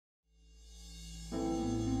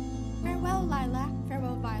Farewell, lilac,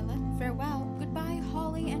 farewell, violet, farewell, goodbye,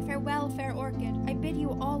 holly, and farewell, fair orchid. I bid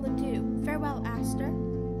you all adieu. Farewell, aster. I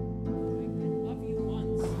love you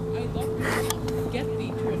once. I love you. Get thee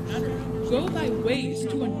to a nunnery. Go thy ways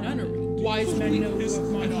to a nunnery. Wise men know who have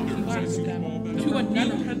marched class with them. To a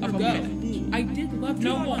nunnery of go. I did love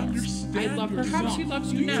you once. I love her. Perhaps she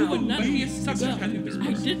loves you now. To a nunnery of go.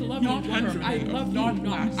 I did love you once. I love you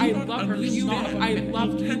not. I love her. You not. I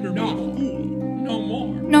loved you not. No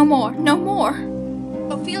more. No more, no more.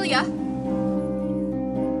 Ophelia?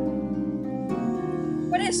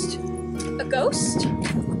 What is it? A ghost?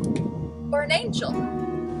 Or an angel?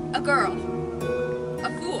 A girl? A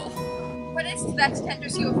fool? What is it that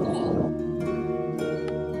renders you a fool?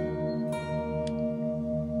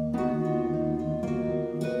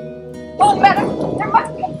 Oh, madam, there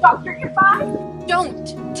must be a doctor nearby.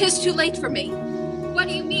 Don't! 'Tis too late for me. What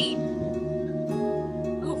do you mean?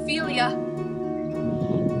 Ophelia,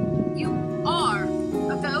 you are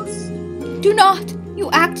a ghost? Do not! You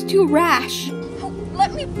act too rash. Oh,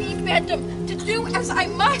 let me be, madam, to do as I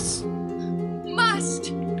must.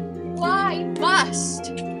 Must. Why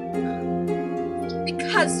must?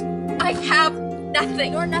 Because I have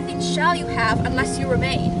nothing, or nothing shall you have unless you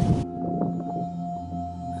remain.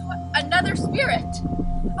 Another spirit.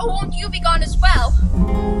 Oh, won't you be gone as well?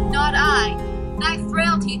 Not I. Thy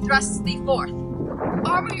frailty thrusts thee forth.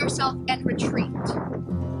 Armor yourself and retreat.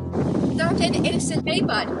 Thou'rt an innocent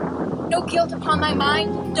maybud. No guilt upon thy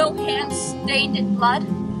mind, no hands stained in blood.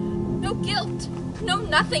 No guilt, no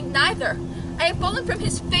nothing neither. I have fallen from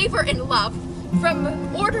his favor in love, from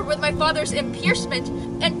order with my father's impiercement,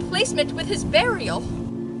 and placement with his burial.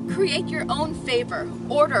 Create your own favor,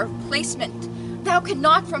 order, placement. Thou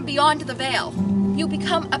cannot from beyond the veil. You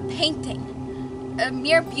become a painting, a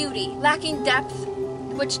mere beauty, lacking depth,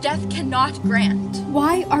 which death cannot grant.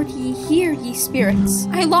 Why art ye here, ye spirits?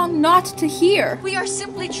 I long not to hear. We are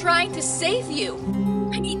simply trying to save you.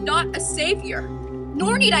 I need not a savior,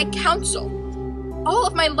 nor need I counsel. All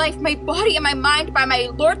of my life, my body and my mind, by my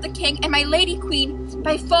lord the king and my lady queen,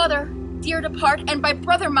 by father, dear depart, and by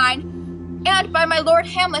brother mine, and by my lord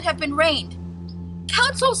Hamlet have been reigned.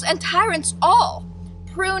 Councils and tyrants all.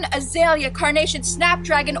 Prune, azalea, carnation,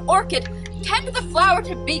 snapdragon, orchid, tend the flower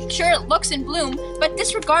to be sure it looks in bloom, but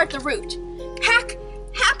disregard the root. Hack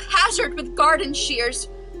haphazard with garden shears,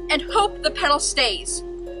 and hope the petal stays.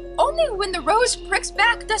 Only when the rose pricks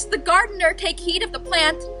back does the gardener take heed of the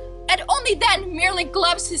plant, and only then merely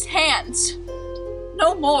gloves his hands.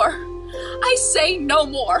 No more. I say no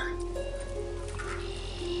more.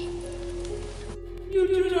 You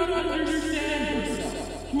do not understand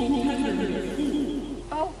yourself. You tender fool.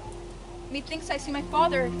 Oh, methinks I see my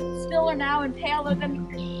father, stiller now and paler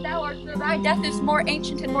than thou art, for thy death is more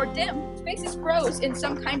ancient and more dim. His face grows in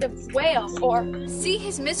some kind of wail, or see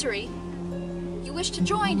his misery. You wish to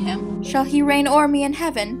join him. Shall he reign o'er me in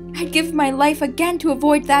heaven? I'd give my life again to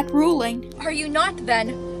avoid that ruling. Are you not,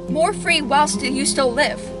 then, more free whilst you still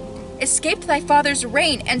live? Escaped thy father's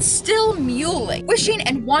reign and still muling, wishing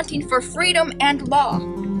and wanting for freedom and law.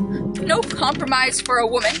 No compromise for a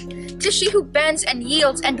woman. 'Tis she who bends and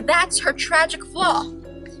yields, and that's her tragic flaw.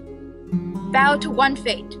 Bow to one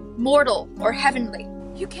fate, mortal or heavenly.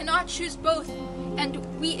 You cannot choose both, and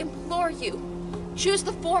we implore you. Choose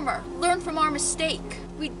the former, learn from our mistake.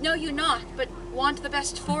 We know you not, but want the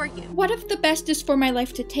best for you. What if the best is for my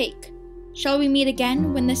life to take? Shall we meet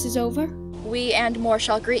again when this is over? We and more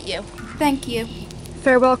shall greet you. Thank you.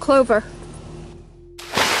 Farewell, Clover.